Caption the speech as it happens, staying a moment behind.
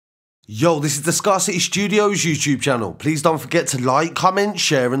Yo, this is the Scarcity Studios YouTube channel. Please don't forget to like, comment,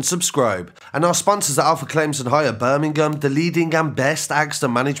 share and subscribe. And our sponsors are Alpha Claims and Hire Birmingham, the leading and best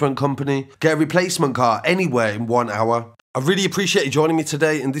accident management company. Get a replacement car anywhere in 1 hour. I really appreciate you joining me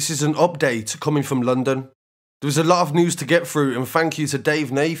today, and this is an update coming from London. There was a lot of news to get through, and thank you to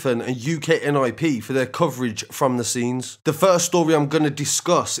Dave Nathan and UK NIP for their coverage from the scenes. The first story I'm going to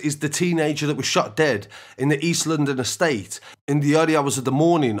discuss is the teenager that was shot dead in the East London estate in the early hours of the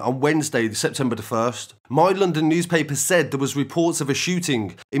morning on Wednesday, September the 1st. My London newspaper said there was reports of a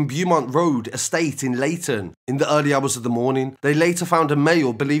shooting in Beaumont Road estate in Leyton in the early hours of the morning. They later found a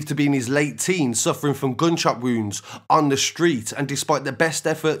male believed to be in his late teens suffering from gunshot wounds on the street, and despite the best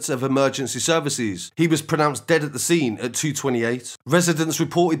efforts of emergency services, he was pronounced dead at the scene at 2:28. Residents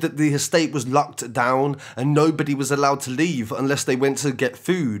reported that the estate was locked down and nobody was allowed to leave unless they went to get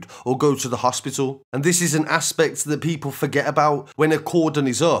food or go to the hospital. And this is an aspect that people forget about. When a cordon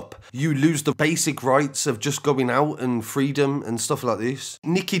is up, you lose the basic rights of just going out and freedom and stuff like this.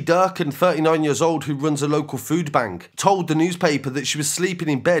 Nicky Durkan, 39 years old, who runs a local food bank, told the newspaper that she was sleeping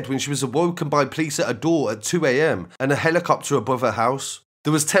in bed when she was awoken by police at her door at 2 AM and a helicopter above her house.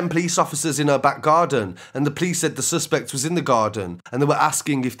 There was 10 police officers in her back garden, and the police said the suspect was in the garden and they were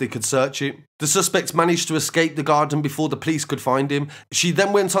asking if they could search it. The suspect managed to escape the garden before the police could find him. She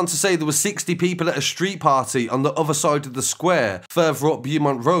then went on to say there were 60 people at a street party on the other side of the square further up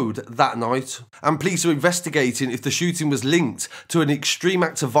Beaumont Road that night, and police are investigating if the shooting was linked to an extreme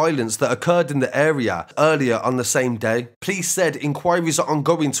act of violence that occurred in the area earlier on the same day. Police said inquiries are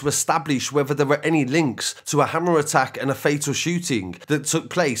ongoing to establish whether there were any links to a hammer attack and a fatal shooting that took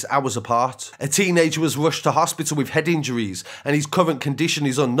place hours apart. A teenager was rushed to hospital with head injuries and his current condition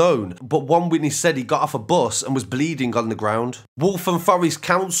is unknown, but one witness said he got off a bus and was bleeding on the ground. Waltham Forest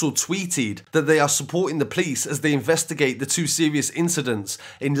Council tweeted that they are supporting the police as they investigate the two serious incidents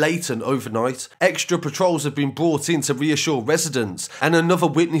in Leyton overnight. Extra patrols have been brought in to reassure residents, and another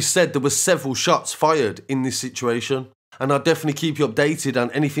witness said there were several shots fired in this situation. And I'll definitely keep you updated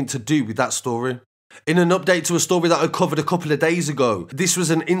on anything to do with that story. In an update to a story that I covered a couple of days ago, this was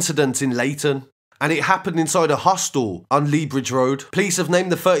an incident in Leyton, and it happened inside a hostel on Beaumont Road. Police have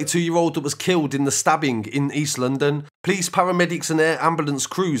named the 32-year-old that was killed in the stabbing in East London. Police, paramedics and air ambulance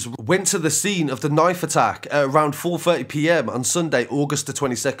crews went to the scene of the knife attack at around 4:30 PM on Sunday, August the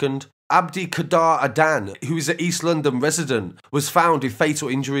 22nd. Abdi Kadar Adan, who is an East London resident, was found with fatal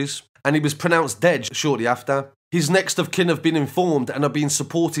injuries, and he was pronounced dead shortly after. His next of kin have been informed and are being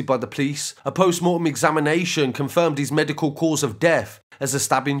supported by the police. A post-mortem examination confirmed his medical cause of death as a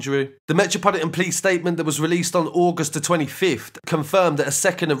stab injury. The Metropolitan Police statement that was released on August the 25th confirmed that a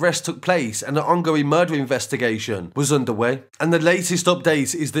second arrest took place and an ongoing murder investigation was underway. And the latest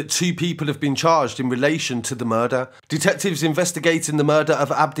update is that 2 people have been charged in relation to the murder. Detectives investigating the murder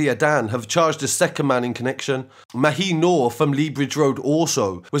of Abdi Adan have charged a second man in connection. Mahi Noor from Beaumont Road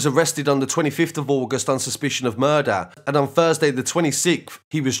also was arrested on the 25th of August on suspicion of murder, and on Thursday the 26th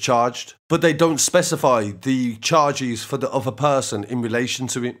he was charged, but they don't specify the charges for the other person in relation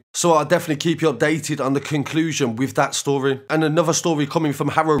to it. So I'll definitely keep you updated on the conclusion with that story. And another story coming from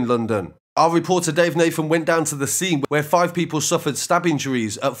Harrow, London. Our reporter Dave Nathan went down to the scene where 5 people suffered stab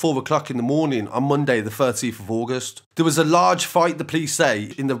injuries at 4 o'clock in the morning on Monday the 30th of August. There was a large fight, the police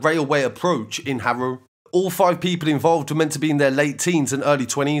say, in the railway approach in Harrow. All 5 people involved were meant to be in their late teens and early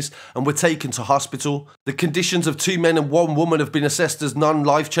 20s and were taken to hospital. The conditions of 2 men and 1 woman have been assessed as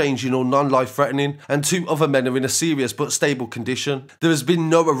non-life-changing or non-life-threatening, and 2 other men are in a serious but stable condition. There has been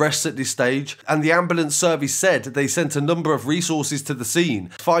no arrests at this stage, and the ambulance service said they sent a number of resources to the scene: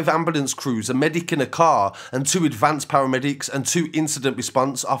 5 ambulance crews, a medic in a car, and 2 advanced paramedics and 2 incident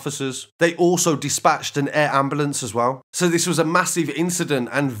response officers. They also dispatched an air ambulance as well. So this was a massive incident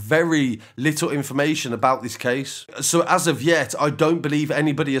and very little information about this case. So as of yet, I don't believe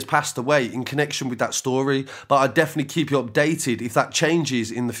anybody has passed away in connection with that story, but I'll definitely keep you updated if that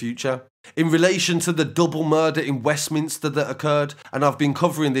changes in the future. In relation to the double murder in Westminster that occurred, and I've been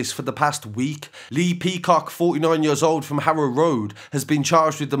covering this for the past week, Lee Peacock, 49 years old from Harrow Road, has been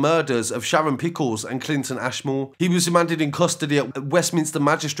charged with the murders of Sharon Pickles and Clinton Ashmore. He was remanded in custody at Westminster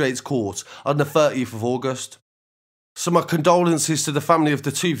Magistrates Court on the 30th of August. So my condolences to the family of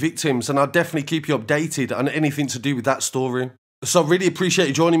the 2 victims, and I'll definitely keep you updated on anything to do with that story. So I really appreciate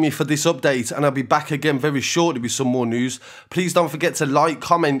you joining me for this update, and I'll be back again very shortly with some more news. Please don't forget to like,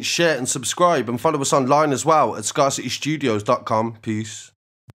 comment, share and subscribe, and follow us online as well at scarcitystudios.com. Peace.